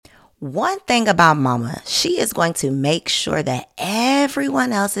One thing about mama, she is going to make sure that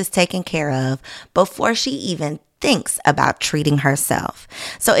everyone else is taken care of before she even thinks about treating herself.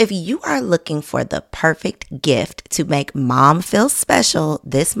 So if you are looking for the perfect gift to make mom feel special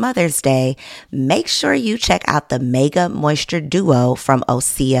this Mother's Day, make sure you check out the Mega Moisture Duo from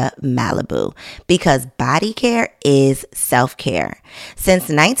Osea Malibu, because body care is self-care. Since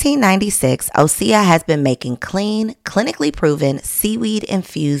 1996, Osea has been making clean, clinically proven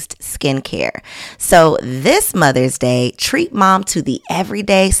seaweed-infused skincare. So this Mother's Day, treat mom to the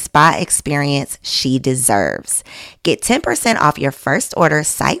everyday spa experience she deserves. Get 10% off your first order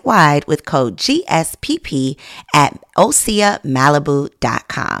site-wide with code GSPP at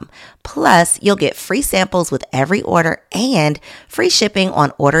OseaMalibu.com. Plus, you'll get free samples with every order and free shipping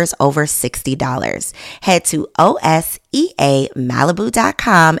on orders over $60. Head to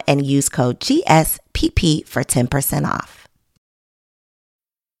OSEAMalibu.com and use code GSPP for 10% off.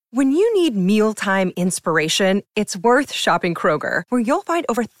 When you need mealtime inspiration, it's worth shopping Kroger, where you'll find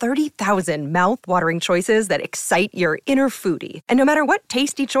over 30,000 mouth-watering choices that excite your inner foodie. And no matter what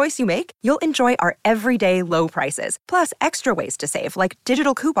tasty choice you make, you'll enjoy our everyday low prices, plus extra ways to save, like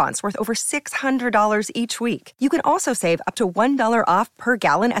digital coupons worth over $600 each week. You can also save up to $1 off per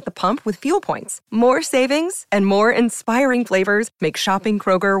gallon at the pump with fuel points. More savings and more inspiring flavors make shopping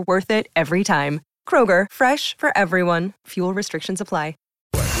Kroger worth it every time. Kroger, fresh for everyone. Fuel restrictions apply.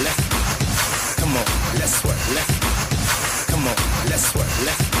 Left. Come on, let's work left. Come on, let's work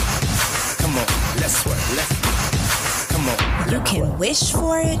left. Come on, let's work left. Come on. You can wish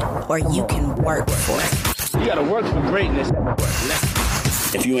for it or you can work for it. You gotta work for greatness.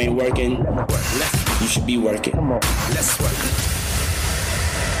 If you ain't working, you should be working. Come on, let's work.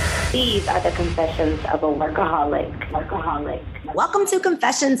 These are the confessions of a workaholic. Welcome to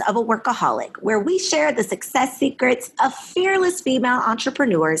Confessions of a Workaholic, where we share the success secrets of fearless female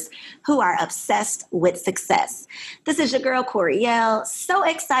entrepreneurs who are obsessed with success. This is your girl, Coriel. So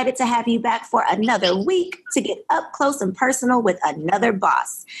excited to have you back for another week to get up close and personal with another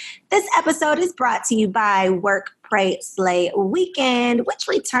boss. This episode is brought to you by Work, Pray, Slay Weekend, which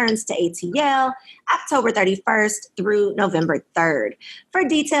returns to ATL October 31st through November 3rd. For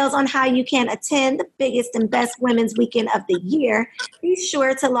details on how you can attend the biggest and best women's weekend of the year, be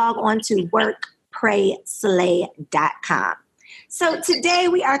sure to log on to workprayslay.com. So today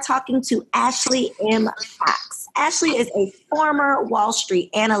we are talking to Ashley M. Fox. Ashley is a former Wall Street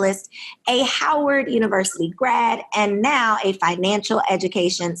analyst, a Howard University grad, and now a financial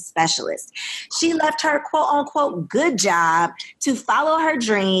education specialist. She left her quote-unquote good job to follow her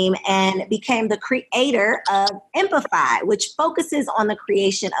dream and became the creator of Empify, which focuses on the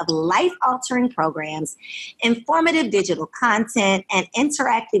creation of life-altering programs, informative digital content, and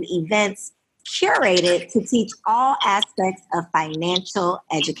interactive events curated to teach all aspects of financial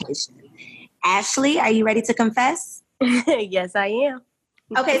education. Ashley, are you ready to confess? Yes, I am.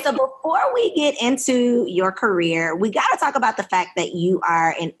 Okay, so before we get into your career, we got to talk about the fact that you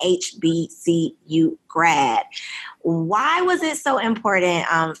are an HBCU grad. Why was it so important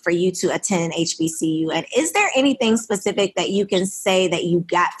for you to attend an HBCU? And is there anything specific that you can say that you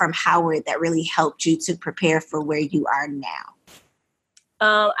got from Howard that really helped you to prepare for where you are now?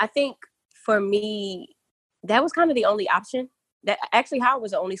 I think for me, that was kind of the only option. That actually, Howard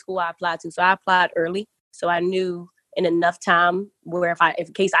was the only school I applied to. So I applied early. So I knew in enough time where if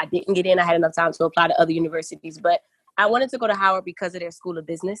in case I didn't get in, I had enough time to apply to other universities. But I wanted to go to Howard because of their school of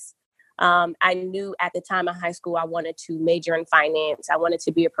business. I knew at the time in high school, I wanted to major in finance. I wanted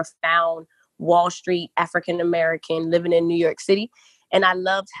to be a profound Wall Street African-American living in New York City. And I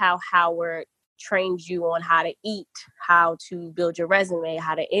loved how Howard trains you on how to eat, how to build your resume,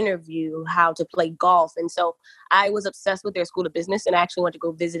 how to interview, how to play golf. And so I was obsessed with their school of business and I actually went to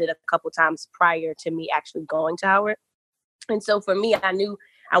go visit it a couple times prior to me actually going to Howard. And so for me, I knew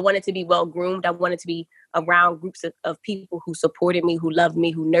I wanted to be well-groomed. I wanted to be around groups of people who supported me, who loved me,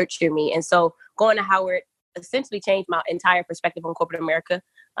 who nurtured me. And so going to Howard essentially changed my entire perspective on corporate America.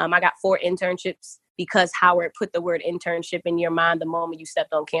 I got 4 internships because Howard put the word internship in your mind the moment you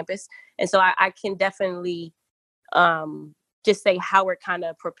stepped on campus. And so I can definitely just say Howard kind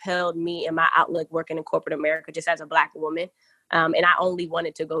of propelled me in my outlook working in corporate America just as a Black woman. And I only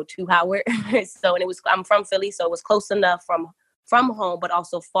wanted to go to Howard. I'm from Philly, so it was close enough from home, but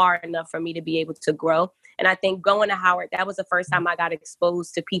also far enough for me to be able to grow. And I think going to Howard, that was the first time I got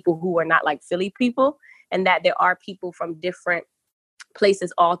exposed to people who are not like Philly people, and that there are people from different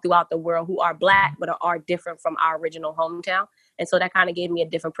places all throughout the world who are Black, but are different from our original hometown. And so that kind of gave me a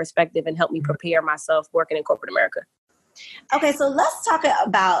different perspective and helped me prepare myself working in corporate America. Okay, so let's talk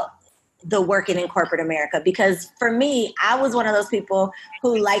about the working in corporate America? Because for me, I was one of those people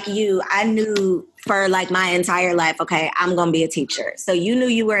who, like you, I knew for like my entire life, okay, I'm going to be a teacher. So you knew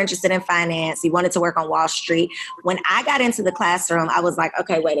you were interested in finance. You wanted to work on Wall Street. When I got into the classroom, I was like,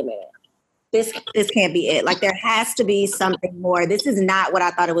 okay, wait a minute. This can't be it. Like, there has to be something more. This is not what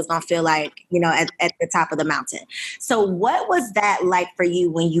I thought it was going to feel like, you know, at the top of the mountain. So what was that like for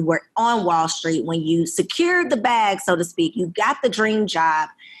you when you were on Wall Street, when you secured the bag, so to speak, you got the dream job?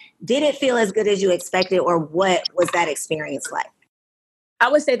 Did it feel as good as you expected, or what was that experience like? I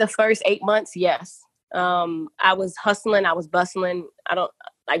would say the first 8 months, yes. I was hustling. I was bustling. I don't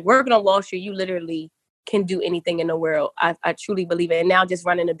like working on Wall Street. You literally can do anything in the world. I truly believe it. And now just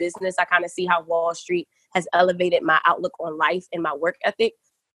running a business, I kind of see how Wall Street has elevated my outlook on life and my work ethic.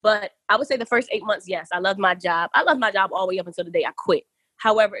 But I would say the first 8 months, yes, I loved my job. I loved my job all the way up until the day I quit.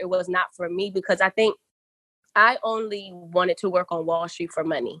 However, it was not for me because I think I only wanted to work on Wall Street for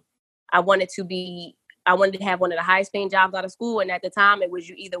money. I wanted to have one of the highest paying jobs out of school. And at the time, it was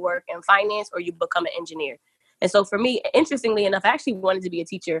you either work in finance or you become an engineer. And so for me, interestingly enough, I actually wanted to be a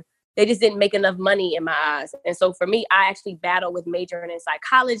teacher. They just didn't make enough money in my eyes. And so for me, I actually battled with majoring in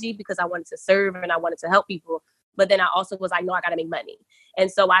psychology because I wanted to serve and I wanted to help people. But then I also was like, no, I got to make money. And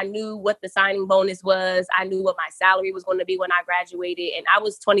so I knew what the signing bonus was. I knew what my salary was going to be when I graduated. And I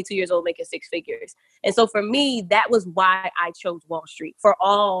was 22 years old making six figures. And so for me, that was why I chose Wall Street, for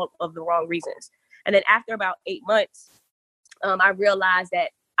all of the wrong reasons. And then after about 8 months, I realized that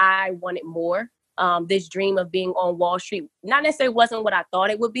I wanted more. This dream of being on Wall Street, not necessarily wasn't what I thought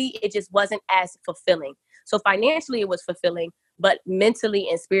it would be. It just wasn't as fulfilling. So financially, it was fulfilling, but mentally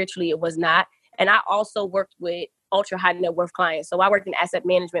and spiritually, it was not. And I also worked with ultra high net worth clients. So I worked in asset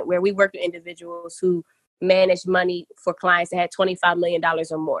management where we worked with individuals who managed money for clients that had $25 million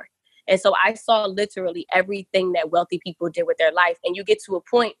or more. And so I saw literally everything that wealthy people did with their life. And you get to a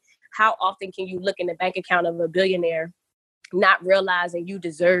point, how often can you look in the bank account of a billionaire not realizing you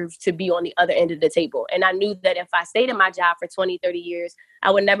deserve to be on the other end of the table? And I knew that if I stayed in my job for 20, 30 years,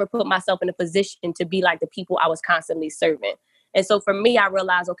 I would never put myself in a position to be like the people I was constantly serving. And so for me, I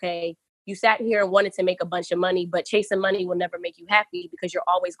realized, okay, you sat here and wanted to make a bunch of money, but chasing money will never make you happy because you're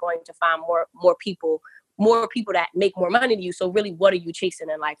always going to find more people that make more money than you. So really, what are you chasing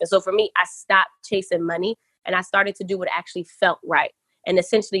in life? And so for me, I stopped chasing money and I started to do what actually felt right. And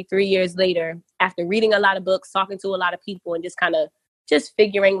essentially 3 years later, after reading a lot of books, talking to a lot of people, and just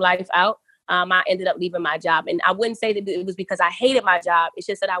figuring life out, I ended up leaving my job. And I wouldn't say that it was because I hated my job. It's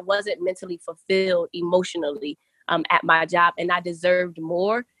just that I wasn't mentally fulfilled emotionally at my job, and I deserved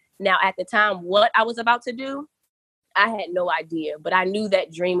more. Now, at the time, what I was about to do, I had no idea. But I knew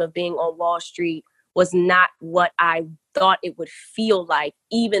that dream of being on Wall Street was not what I thought it would feel like,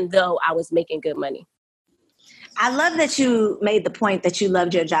 even though I was making good money. I love that you made the point that you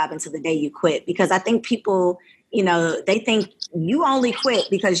loved your job until the day you quit, because I think people, you know, they think you only quit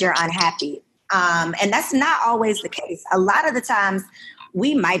because you're unhappy. And that's not always the case. A lot of the times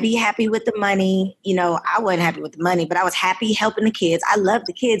we might be happy with the money. You know, I wasn't happy with the money, but I was happy helping the kids. I love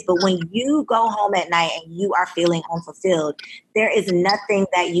the kids. But when you go home at night and you are feeling unfulfilled, there is nothing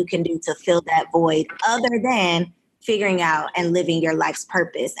that you can do to fill that void other than figuring out and living your life's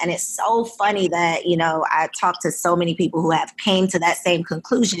purpose. And it's so funny that, you know, I talk to so many people who have came to that same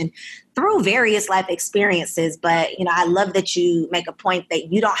conclusion through various life experiences. But, you know, I love that you make a point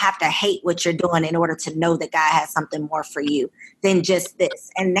that you don't have to hate what you're doing in order to know that God has something more for you than just this.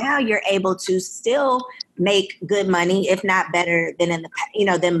 And now you're able to still make good money, if not better than in the, you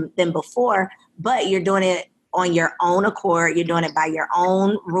know, than before, but you're doing it on your own accord. You're doing it by your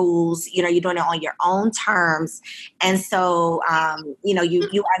own rules. You know, you're doing it on your own terms. And so, you know,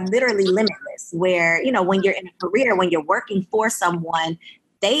 you are literally limitless where, you know, when you're in a career, when you're working for someone,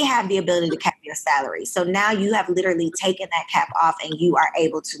 they have the ability to cap your salary. So now you have literally taken that cap off and you are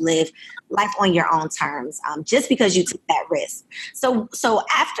able to live life on your own terms, just because you took that risk. So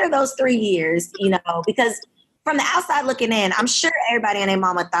after those 3 years, you know, because from the outside looking in, I'm sure everybody and their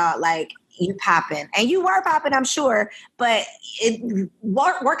mama thought like, you popping, and you were popping, I'm sure, but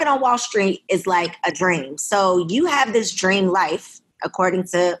working on Wall Street is like a dream. So you have this dream life, according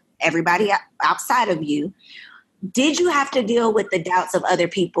to everybody outside of you. Did you have to deal with the doubts of other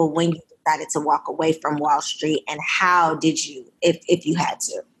people when you decided to walk away from Wall Street, and how did you, if you had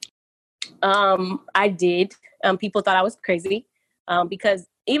to? I did. People thought I was crazy because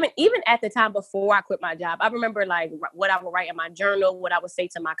even at the time before I quit my job, I remember like what I would write in my journal, what I would say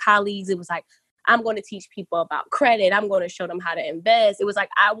to my colleagues. It was like, I'm going to teach people about credit. I'm going to show them how to invest. It was like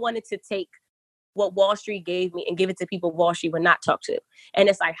I wanted to take what Wall Street gave me and give it to people Wall Street would not talk to. And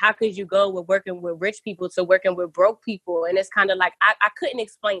it's like, how could you go with working with rich people to working with broke people? And it's kind of like, I couldn't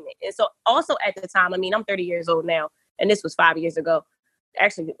explain it. And so also at the time, I mean, I'm 30 years old now, and this was 5 years ago,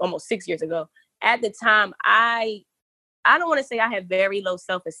 actually almost 6 years ago. At the time, I don't want to say I had very low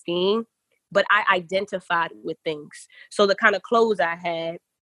self-esteem, but I identified with things. So the kind of clothes I had,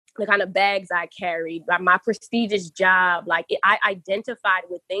 the kind of bags I carried, my prestigious job, I identified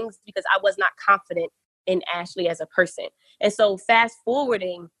with things because I was not confident in Ashley as a person. And so fast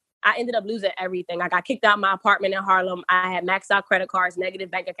forwarding, I ended up losing everything. I got kicked out of my apartment in Harlem. I had maxed out credit cards,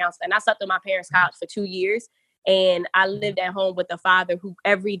 negative bank accounts, and I slept on my parents' couch for 2 years. And I lived at home with a father who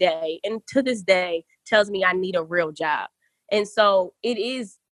every day, and to this day, tells me I need a real job. And so it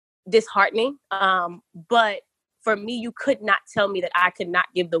is disheartening, but for me, you could not tell me that I could not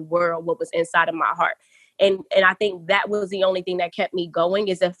give the world what was inside of my heart. And I think that was the only thing that kept me going,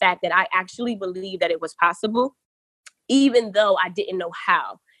 is the fact that I actually believed that it was possible, even though I didn't know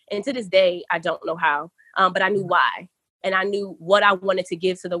how. And to this day, I don't know how, but I knew why. And I knew what I wanted to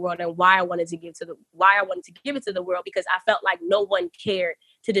give to the world and why I wanted to give it to the world, because I felt like no one cared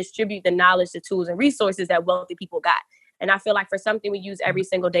to distribute the knowledge, the tools and resources that wealthy people got. And I feel like for something we use every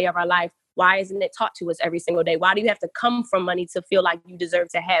single day of our life, why isn't it taught to us every single day? Why do you have to come from money to feel like you deserve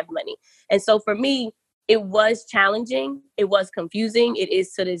to have money? And so for me, it was challenging. It was confusing. It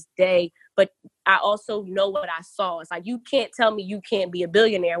is to this day. But I also know what I saw. It's like, you can't tell me you can't be a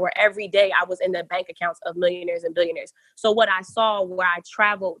billionaire, where every day I was in the bank accounts of millionaires and billionaires. So what I saw, where I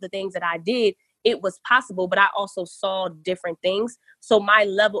traveled, the things that I did, it was possible, but I also saw different things. So my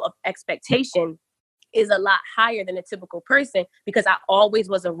level of expectation is a lot higher than a typical person, because I always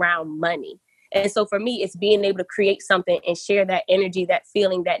was around money. And so for me, it's being able to create something and share that energy, that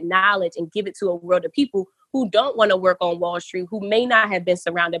feeling, that knowledge, and give it to a world of people who don't want to work on Wall Street, who may not have been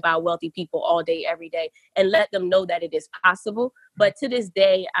surrounded by wealthy people all day, every day, and let them know that it is possible. But to this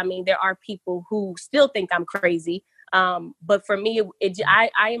day, I mean, there are people who still think I'm crazy. But for me, I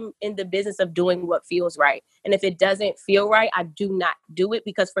am in the business of doing what feels right. And if it doesn't feel right, I do not do it,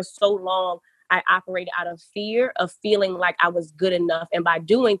 because for so long, I operated out of fear of feeling like I was good enough, and by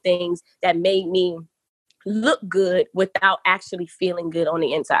doing things that made me look good without actually feeling good on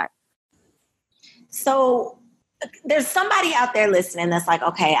the inside. So there's somebody out there listening that's like,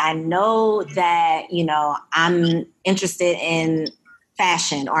 okay, I know that, I'm interested in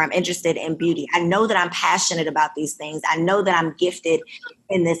fashion, or I'm interested in beauty. I know that I'm passionate about these things. I know that I'm gifted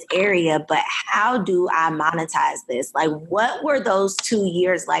in this area, but how do I monetize this? Like, what were those 2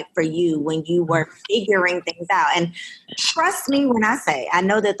 years like for you when you were figuring things out? And trust me when I say, I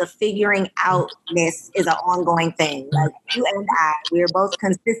know that the figuring outness is an ongoing thing. Like, you and I, we're both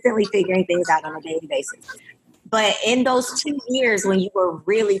consistently figuring things out on a daily basis. But in those 2 years when you were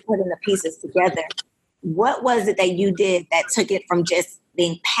really putting the pieces together, what was it that you did that took it from just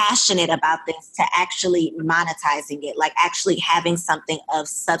being passionate about this to actually monetizing it, like actually having something of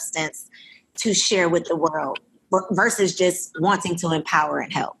substance to share with the world versus just wanting to empower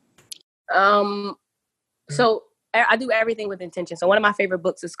and help? So I do everything with intention. So one of my favorite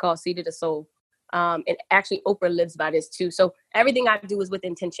books is called Seed of the Soul. And actually Oprah lives by this too. So everything I do is with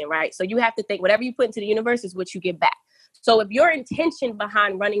intention, right? So you have to think whatever you put into the universe is what you get back. So if your intention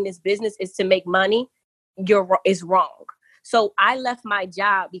behind running this business is to make money, is wrong. So I left my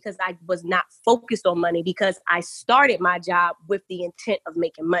job because I was not focused on money, because I started my job with the intent of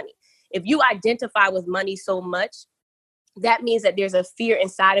making money. If you identify with money so much, that means that there's a fear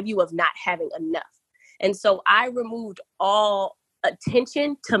inside of you of not having enough. And so I removed all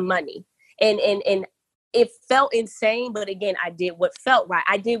attention to money. And it felt insane, but again, I did what felt right.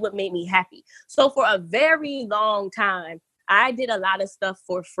 I did what made me happy. So for a very long time, I did a lot of stuff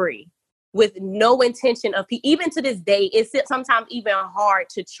for free, with no intention of, even to this day, it's sometimes even hard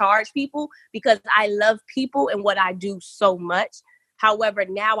to charge people, because I love people and what I do so much. However,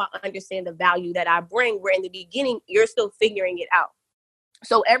 now I understand the value that I bring, where in the beginning, you're still figuring it out.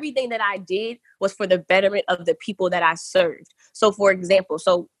 So everything that I did was for the betterment of the people that I served. So for example,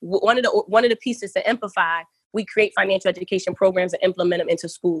 one of the pieces to Amplify, we create financial education programs and implement them into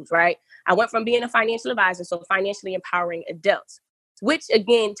schools, right? I went from being a financial advisor, so financially empowering adults, which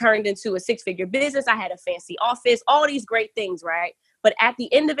again turned into a 6-figure business. I had a fancy office, all these great things, right? But at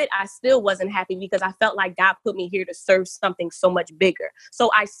the end of it, I still wasn't happy, because I felt like God put me here to serve something so much bigger.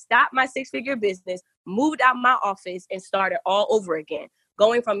 So I stopped my 6-figure business, moved out my office, and started all over again,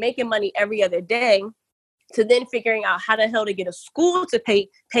 going from making money every other day to then figuring out how the hell to get a school to pay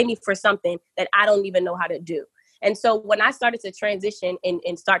me for something that I don't even know how to do. And so when I started to transition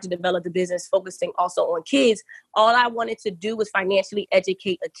and start to develop the business, focusing also on kids, all I wanted to do was financially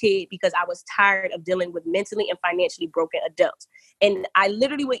educate a kid because I was tired of dealing with mentally and financially broken adults. And I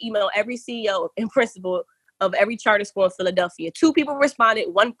literally would email every CEO and principal of every charter school in Philadelphia. 2 people responded.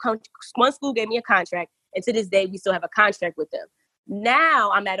 One school gave me a contract. And to this day, we still have a contract with them.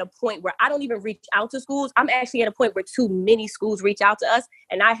 Now I'm at a point where I don't even reach out to schools. I'm actually at a point where too many schools reach out to us,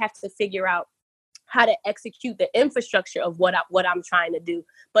 and I have to figure out how to execute the infrastructure of what I'm trying to do.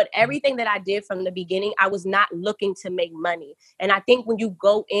 But everything that I did from the beginning, I was not looking to make money. And I think when you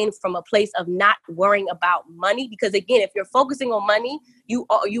go in from a place of not worrying about money, because again, if you're focusing on money, you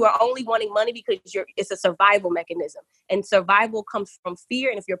are only wanting money because it's a survival mechanism. And survival comes from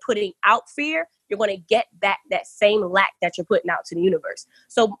fear. And if you're putting out fear, you're going to get back that same lack that you're putting out to the universe.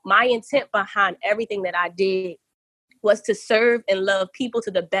 So my intent behind everything that I did was to serve and love people to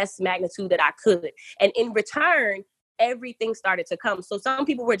the best magnitude that I could. And in return, everything started to come. So some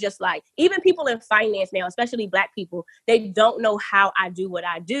people were just like, even people in finance now, especially Black people, they don't know how I do what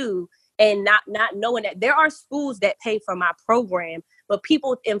I do, and not knowing that there are schools that pay for my program, but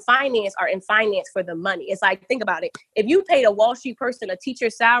people in finance are in finance for the money. It's like, think about it. If you paid a Wall Street person a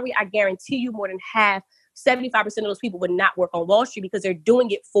teacher's salary, I guarantee you more than half, 75% of those people would not work on Wall Street because they're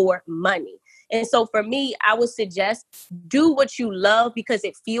doing it for money. And so for me, I would suggest do what you love because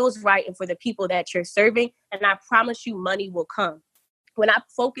it feels right and for the people that you're serving. And I promise you money will come. When I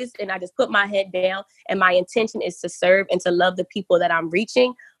focus and I just put my head down and my intention is to serve and to love the people that I'm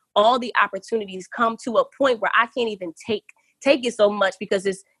reaching, all the opportunities come to a point where I can't even take it so much because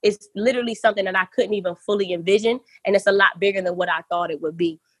it's literally something that I couldn't even fully envision. And it's a lot bigger than what I thought it would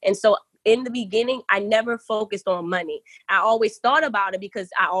be. And so in the beginning, I never focused on money. I always thought about it because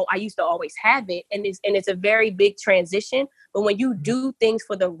I used to always have it. And it's a very big transition. But when you do things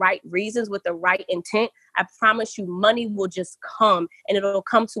for the right reasons with the right intent, I promise you money will just come, and it'll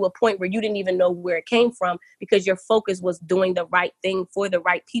come to a point where you didn't even know where it came from because your focus was doing the right thing for the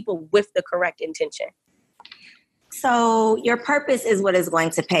right people with the correct intention. So your purpose is what is going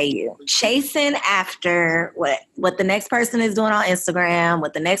to pay you. Chasing after what the next person is doing on Instagram,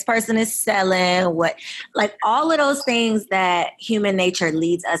 what the next person is selling, like all of those things that human nature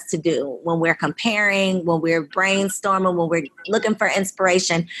leads us to do when we're comparing, when we're brainstorming, when we're looking for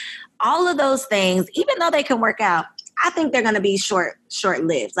inspiration. All of those things, even though they can work out, I think they're going to be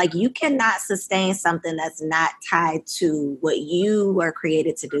short-lived. Like you cannot sustain something that's not tied to what you were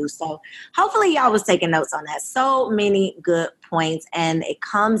created to do. So hopefully y'all was taking notes on that. So many good points. And it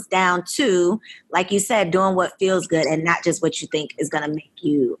comes down to, like you said, doing what feels good and not just what you think is going to make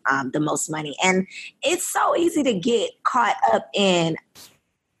you the most money. And it's so easy to get caught up in,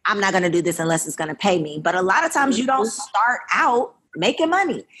 I'm not going to do this unless it's going to pay me. But a lot of times you don't start out making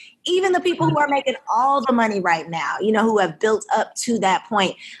money. Even the people who are making all the money right now, who have built up to that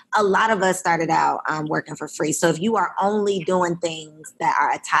point, a lot of us started out working for free. So if you are only doing things that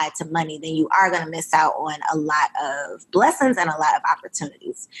are tied to money, then you are going to miss out on a lot of blessings and a lot of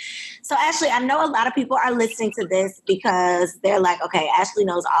opportunities. So Ashley, I know a lot of people are listening to this because they're like, okay, Ashley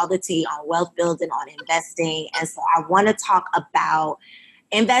knows all the tea on wealth building, on investing. And so I want to talk about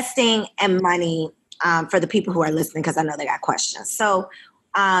investing and money for the people who are listening, because I know they got questions. So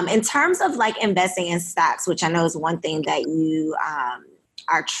in terms of like investing in stocks, which I know is one thing that you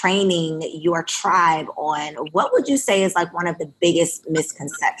are training your tribe on, what would you say is like one of the biggest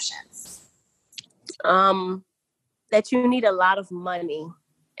misconceptions? That you need a lot of money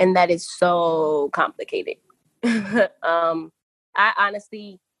and that is so complicated. I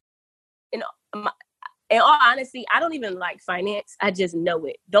honestly, in all honesty, I don't even like finance. I just know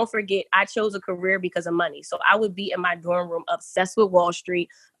it. Don't forget, I chose a career because of money. So I would be in my dorm room obsessed with Wall Street,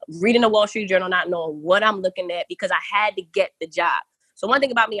 reading the Wall Street Journal, not knowing what I'm looking at because I had to get the job. So one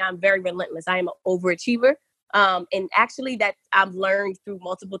thing about me, I'm very relentless. I am an overachiever. And actually that I've learned through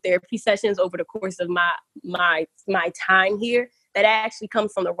multiple therapy sessions over the course of my time here, that actually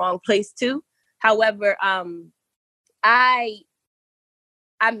comes from the wrong place too. However,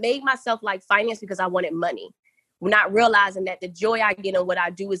 I made myself like finance because I wanted money, not realizing that the joy I get in what I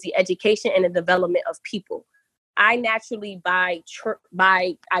do is the education and the development of people. I naturally, by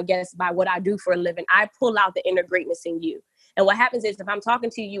what I do for a living, I pull out the inner greatness in you. And what happens is if I'm talking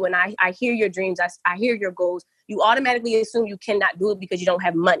to you and I hear your dreams, I hear your goals, you automatically assume you cannot do it because you don't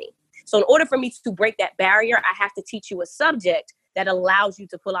have money. So in order for me to break that barrier, I have to teach you a subject that allows you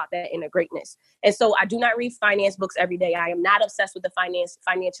to pull out that inner greatness. And so I do not read finance books every day. I am not obsessed with the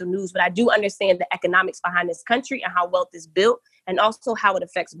financial news, but I do understand the economics behind this country and how wealth is built and also how it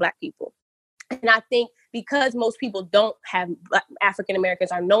affects Black people. And I think because most people don't have, African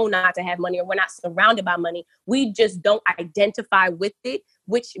Americans are known not to have money, or we're not surrounded by money, we just don't identify with it,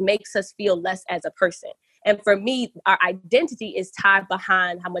 which makes us feel less as a person. And for me, our identity is tied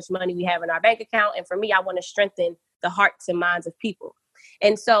behind how much money we have in our bank account. And for me, I want to strengthen the hearts and minds of people.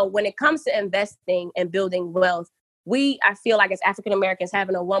 And so when it comes to investing and building wealth, I feel like as African Americans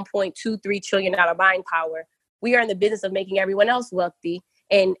having a $1.23 trillion buying power, we are in the business of making everyone else wealthy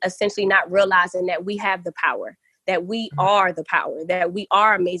and essentially not realizing that we have the power, that we are the power, that we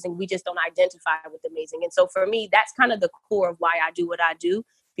are amazing. We just don't identify with amazing. And so for me, that's kind of the core of why I do what I do,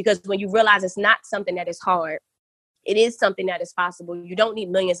 because when you realize it's not something that is hard, it is something that is possible. You don't need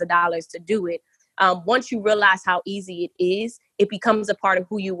millions of dollars to do it. Once you realize how easy it is, it becomes a part of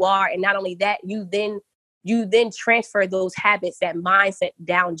who you are. And not only that, you then transfer those habits, that mindset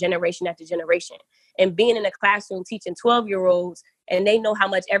down generation after generation. And being in a classroom teaching 12-year-olds, and they know how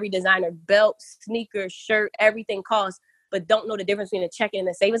much every designer belt, sneaker, shirt, everything costs, but don't know the difference between a checking and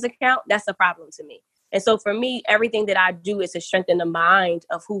a savings account, that's a problem to me. And so for me, everything that I do is to strengthen the mind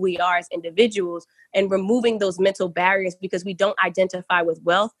of who we are as individuals and removing those mental barriers, because we don't identify with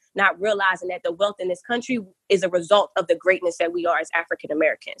wealth, not realizing that the wealth in this country is a result of the greatness that we are as African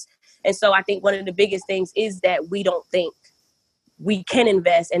Americans. And so I think one of the biggest things is that we don't think we can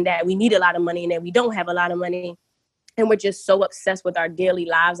invest, and that we need a lot of money, and that we don't have a lot of money. And we're just so obsessed with our daily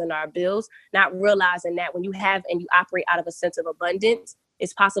lives and our bills, not realizing that when you have and you operate out of a sense of abundance,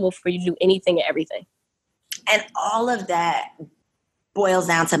 it's possible for you to do anything and everything. And all of that boils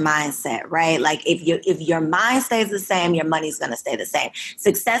down to mindset, right? Like if your mind stays the same, your money's going to stay the same.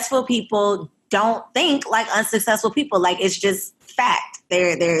 Successful people don't think like unsuccessful people. Like, it's just fact.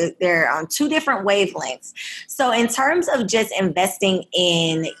 They're on two different wavelengths. So in terms of just investing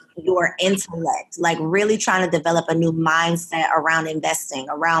in your intellect, like really trying to develop a new mindset around investing,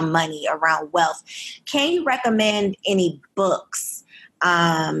 around money, around wealth, can you recommend any books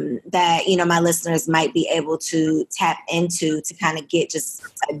that, my listeners might be able to tap into to kind of get just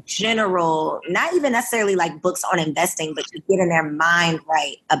a general, not even necessarily like books on investing, but to get in their mind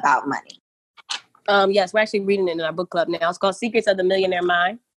right about money? Yes, we're actually reading it in our book club now. It's called Secrets of the Millionaire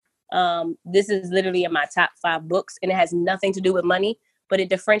Mind. This is literally in my top 5 books, and it has nothing to do with money, but it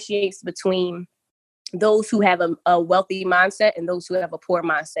differentiates between those who have a wealthy mindset and those who have a poor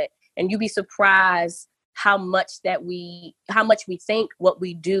mindset. And you'd be surprised how much we think what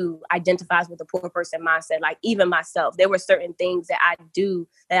we do identifies with a poor person mindset. Like, even myself, there were certain things that I do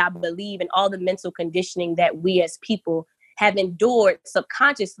that I believe in, all the mental conditioning that we as people have endured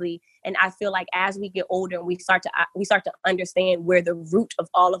subconsciously. And I feel like as we get older and we start to understand where the root of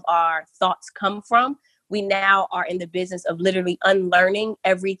all of our thoughts come from, we now are in the business of literally unlearning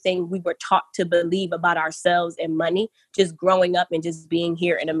everything we were taught to believe about ourselves and money, just growing up and just being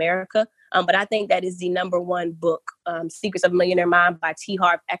here in America. But I think that is the number one book, Secrets of a Millionaire Mind by T.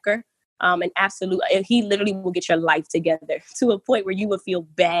 Harv Eker. And he literally will get your life together to a point where you will feel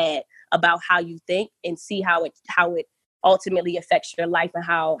bad about how you think and see how it ultimately affects your life and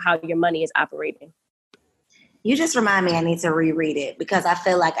how your money is operating. You just remind me I need to reread it, because I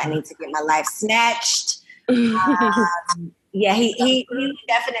feel like I need to get my life snatched. Yeah, he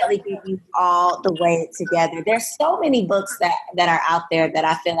definitely gives you all the way together. There's so many books that are out there that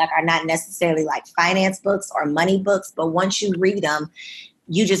I feel like are not necessarily like finance books or money books, but once you read them,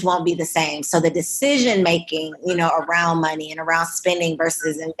 you just won't be the same. So the decision making, around money and around spending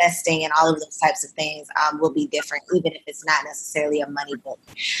versus investing and all of those types of things will be different, even if it's not necessarily a money book.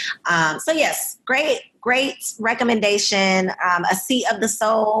 So yes, great recommendation. A Seat of the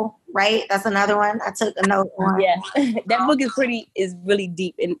Soul, right? That's another one. I took a note on. Yeah, that book is really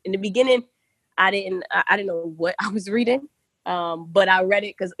deep. In the beginning, I didn't know what I was reading, but I read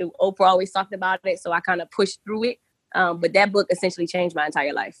it because Oprah always talked about it, so I kind of pushed through it. But that book essentially changed my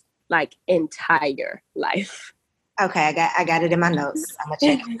entire life, like entire life. Okay, I got it in my notes. I'm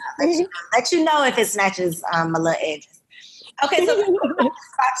gonna check it out. Let you know if it snatches my little edges. Okay, so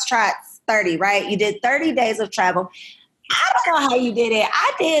Foxtrots 30, right? You did 30 days of travel. I don't know how you did it.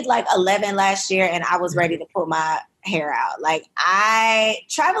 I did like 11 last year, and I was ready to pull my hair out. Like,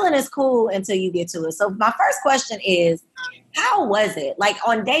 traveling is cool until you get to it. So my first question is, how was it? Like,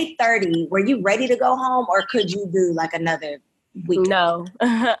 on day 30, were you ready to go home, or could you do like another week? No.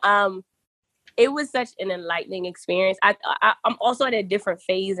 It was such an enlightening experience. I'm also at a different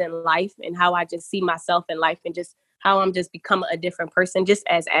phase in life and how I just see myself in life and just how I'm just become a different person, just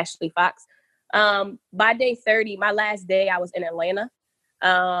as Ashley Fox. By day 30, my last day, I was in Atlanta.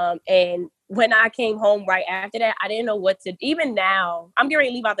 And when I came home right after that, I didn't know what to, even now, I'm getting ready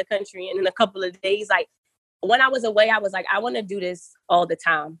to leave out the country. And in a couple of days, like, when I was away, I was like, I want to do this all the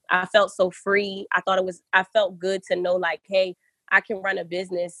time. I felt so free. I felt good to know like, hey, I can run a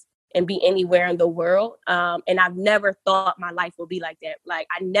business and be anywhere in the world. And I've never thought my life would be like that. Like,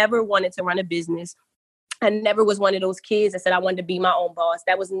 I never wanted to run a business. I never was one of those kids that said I wanted to be my own boss.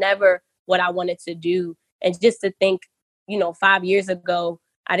 That was never what I wanted to do. And just to think, 5 years ago,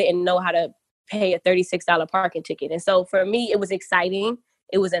 I didn't know how to pay a $36 parking ticket. And so for me, it was exciting.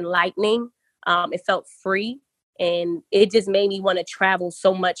 It was enlightening. It felt free. And it just made me want to travel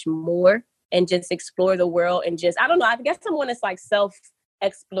so much more and just explore the world. And just, I don't know, I guess I'm on this like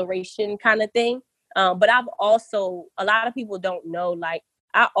self-exploration kind of thing. But I've also, a lot of people don't know, like,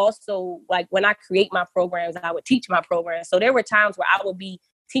 I also, like, when I create my programs, I would teach my programs. So there were times where I would be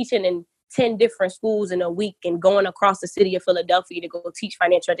teaching in 10 different schools in a week and going across the city of Philadelphia to go teach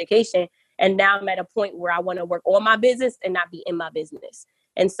financial education. And now I'm at a point where I want to work on my business and not be in my business.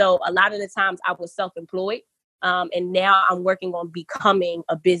 And so a lot of the times I was self-employed. And now I'm working on becoming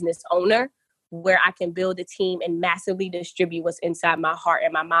a business owner where I can build a team and massively distribute what's inside my heart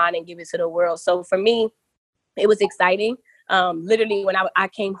and my mind and give it to the world. So for me, it was exciting. Literally when I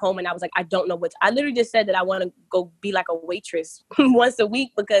came home and I was like, I don't know I literally just said that I want to go be like a waitress once a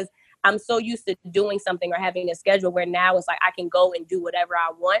week because I'm so used to doing something or having a schedule where now it's like I can go and do whatever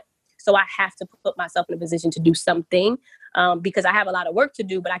I want. So I have to put myself in a position to do something because I have a lot of work to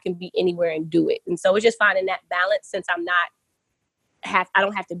do, but I can be anywhere and do it. And so it's just finding that balance since I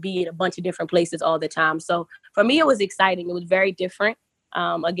don't have to be at a bunch of different places all the time. So for me, it was exciting. It was very different.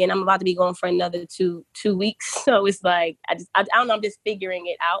 Again, I'm about to be going for another two weeks. So it's like, I don't know, I'm just figuring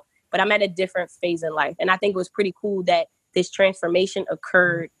it out, but I'm at a different phase in life. And I think it was pretty cool that this transformation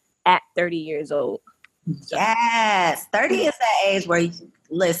occurred at 30 years old. Yes. 30 is that age where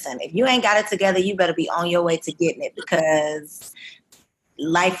listen, if you ain't got it together, you better be on your way to getting it because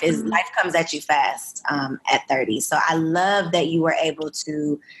life comes at you fast at 30. So I love that you were able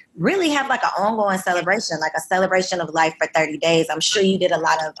to really have like an ongoing celebration, like a celebration of life for 30 days. I'm sure you did a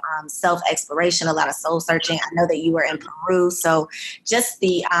lot of self-exploration, a lot of soul searching. I know that you were in Peru. So just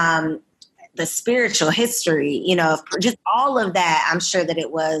the spiritual history, just all of that, I'm sure that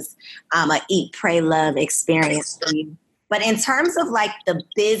it was a eat, pray, love experience for you. But in terms of like the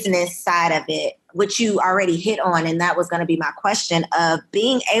business side of it, which you already hit on, and that was going to be my question of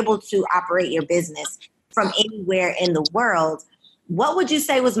being able to operate your business from anywhere in the world, what would you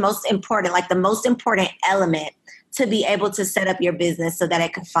say was most important, like the most important element to be able to set up your business so that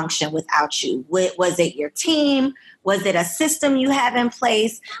it could function without you? Was it your team? Was it a system you have in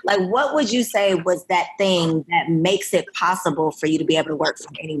place? Like, what would you say was that thing that makes it possible for you to be able to work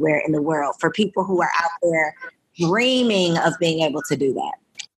from anywhere in the world for people who are out there dreaming of being able to do that?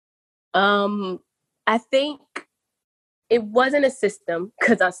 I think it wasn't a system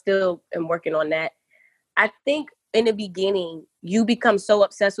because I still am working on that. I think in the beginning, you become so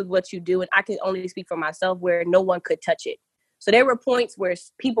obsessed with what you do, and I can only speak for myself, where no one could touch it. So there were points where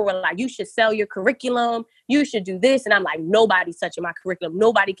people were like, you should sell your curriculum. You should do this. And I'm like, nobody's touching my curriculum.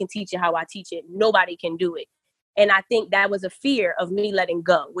 Nobody can teach it how I teach it. Nobody can do it. And I think that was a fear of me letting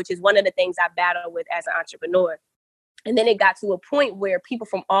go, which is one of the things I battle with as an entrepreneur. And then it got to a point where people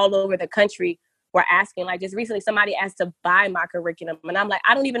from all over the country were asking, like just recently, somebody asked to buy my curriculum. And I'm like,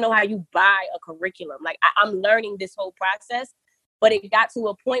 I don't even know how you buy a curriculum. Like I'm learning this whole process. But it got to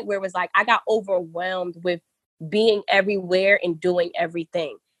a point where it was like, I got overwhelmed with being everywhere and doing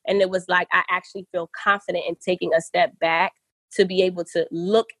everything. And it was like, I actually feel confident in taking a step back to be able to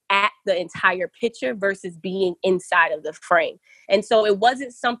look at the entire picture versus being inside of the frame. And so it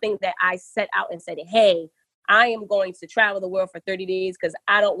wasn't something that I set out and said, hey, I am going to travel the world for 30 days because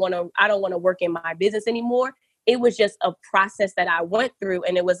I don't want to work in my business anymore. It was just a process that I went through.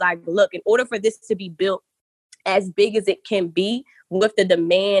 And it was like, look, in order for this to be built as big as it can be with the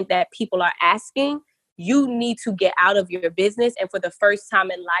demand that people are asking, you need to get out of your business. And for the first time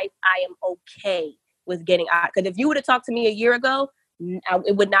in life, I am okay with getting out. Because if you would have talked to me a year ago,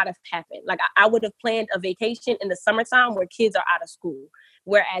 it would not have happened. Like I would have planned a vacation in the summertime where kids are out of school.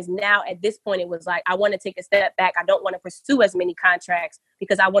 Whereas now at this point, it was like, I want to take a step back. I don't want to pursue as many contracts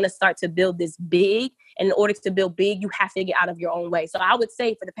because I want to start to build this big. And in order to build big, you have to get out of your own way. So I would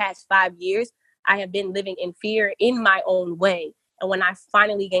say for the past 5 years, I have been living in fear in my own way. And when I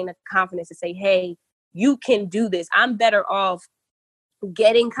finally gained the confidence to say, hey, you can do this, I'm better off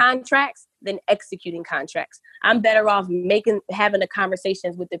getting contracts than executing contracts. I'm better off having the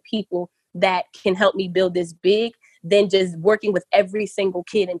conversations with the people that can help me build this big than just working with every single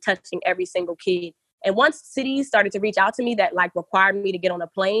kid and touching every single kid. And once cities started to reach out to me that like required me to get on a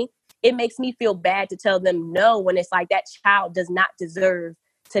plane, it makes me feel bad to tell them no when it's like that child does not deserve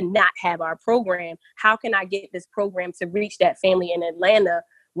to not have our program. How can I get this program to reach that family in Atlanta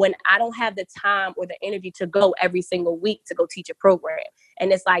when I don't have the time or the energy to go every single week to go teach a program?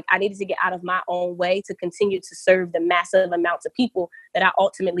 And it's like, I needed to get out of my own way to continue to serve the massive amounts of people that I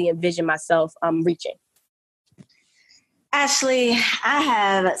ultimately envision myself reaching. Ashley, I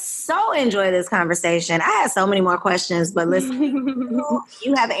have so enjoyed this conversation. I had so many more questions, but listen,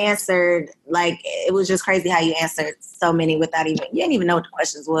 you have answered, like, it was just crazy how you answered so many without you didn't even know what the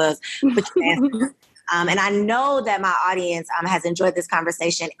questions was, but you answered. And I know that my audience has enjoyed this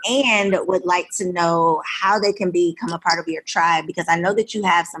conversation and would like to know how they can become a part of your tribe, because I know that you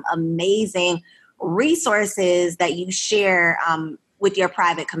have some amazing resources that you share with your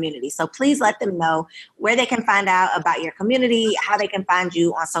private community. So please let them know where they can find out about your community, how they can find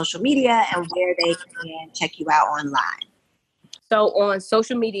you on social media, and where they can check you out online. So on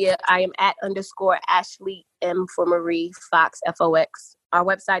social media, I am at _Ashley M for Marie Fox, FOX. Our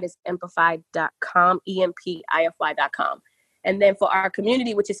website is empify.com, EMPIFY.com. And then for our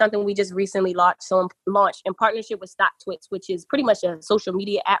community, which is something we just recently launched in partnership with StockTwits, which is pretty much a social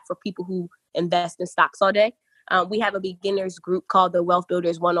media app for people who invest in stocks all day. We have a beginners group called the Wealth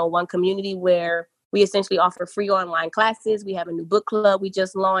Builders 101 community, where we essentially offer free online classes. We have a new book club we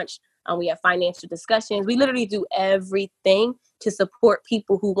just launched. We have financial discussions. We literally do everything to support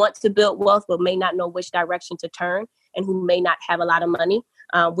people who want to build wealth but may not know which direction to turn, and who may not have a lot of money,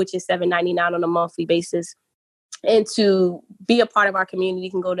 which is $7.99 on a monthly basis. And to be a part of our community,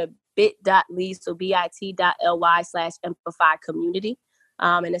 you can go to bit.ly, so bit.ly/Empify community.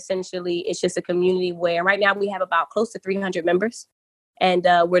 And essentially, it's just a community where right now we have about close to 300 members. And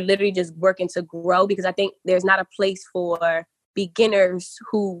we're literally just working to grow, because I think there's not a place for beginners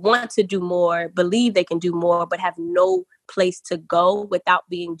who want to do more, believe they can do more, but have no place to go without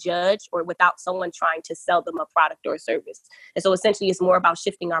being judged or without someone trying to sell them a product or a service. And so essentially, it's more about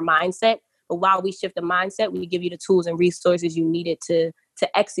shifting our mindset. But while we shift the mindset, we give you the tools and resources you needed to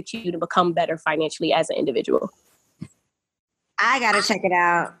execute and become better financially as an individual. I got to check it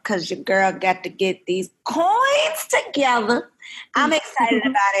out because your girl got to get these coins together. I'm excited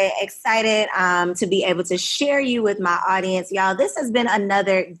about it. Excited to be able to share you with my audience. Y'all, this has been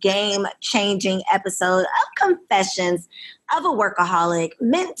another game-changing episode of Confessions of a Workaholic,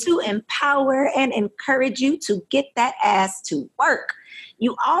 meant to empower and encourage you to get that ass to work.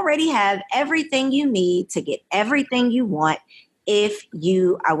 You already have everything you need to get everything you want if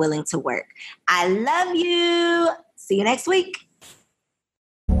you are willing to work. I love you. See you next week.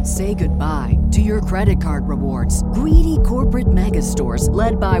 Say goodbye to your credit card rewards. Greedy corporate mega stores,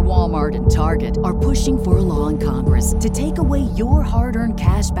 led by Walmart and Target, are pushing for a law in Congress to take away your hard-earned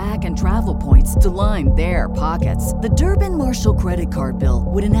cash back and travel points to line their pockets. The Durbin-Marshall credit card bill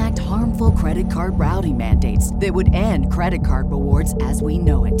would enact harmful credit card routing mandates that would end credit card rewards as we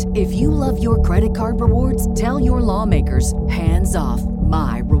know it. If you love your credit card rewards, tell your lawmakers, hands off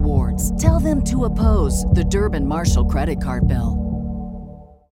my rewards. Tell them to oppose the Durbin-Marshall credit card bill.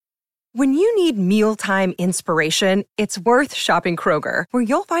 When you need mealtime inspiration, it's worth shopping Kroger, where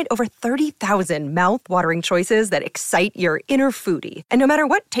you'll find over 30,000 mouth-watering choices that excite your inner foodie. And no matter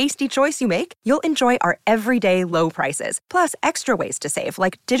what tasty choice you make, you'll enjoy our everyday low prices, plus extra ways to save,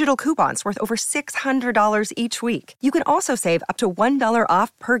 like digital coupons worth over $600 each week. You can also save up to $1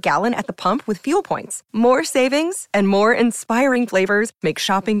 off per gallon at the pump with fuel points. More savings and more inspiring flavors make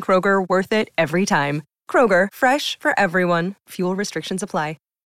shopping Kroger worth it every time. Kroger, fresh for everyone. Fuel restrictions apply.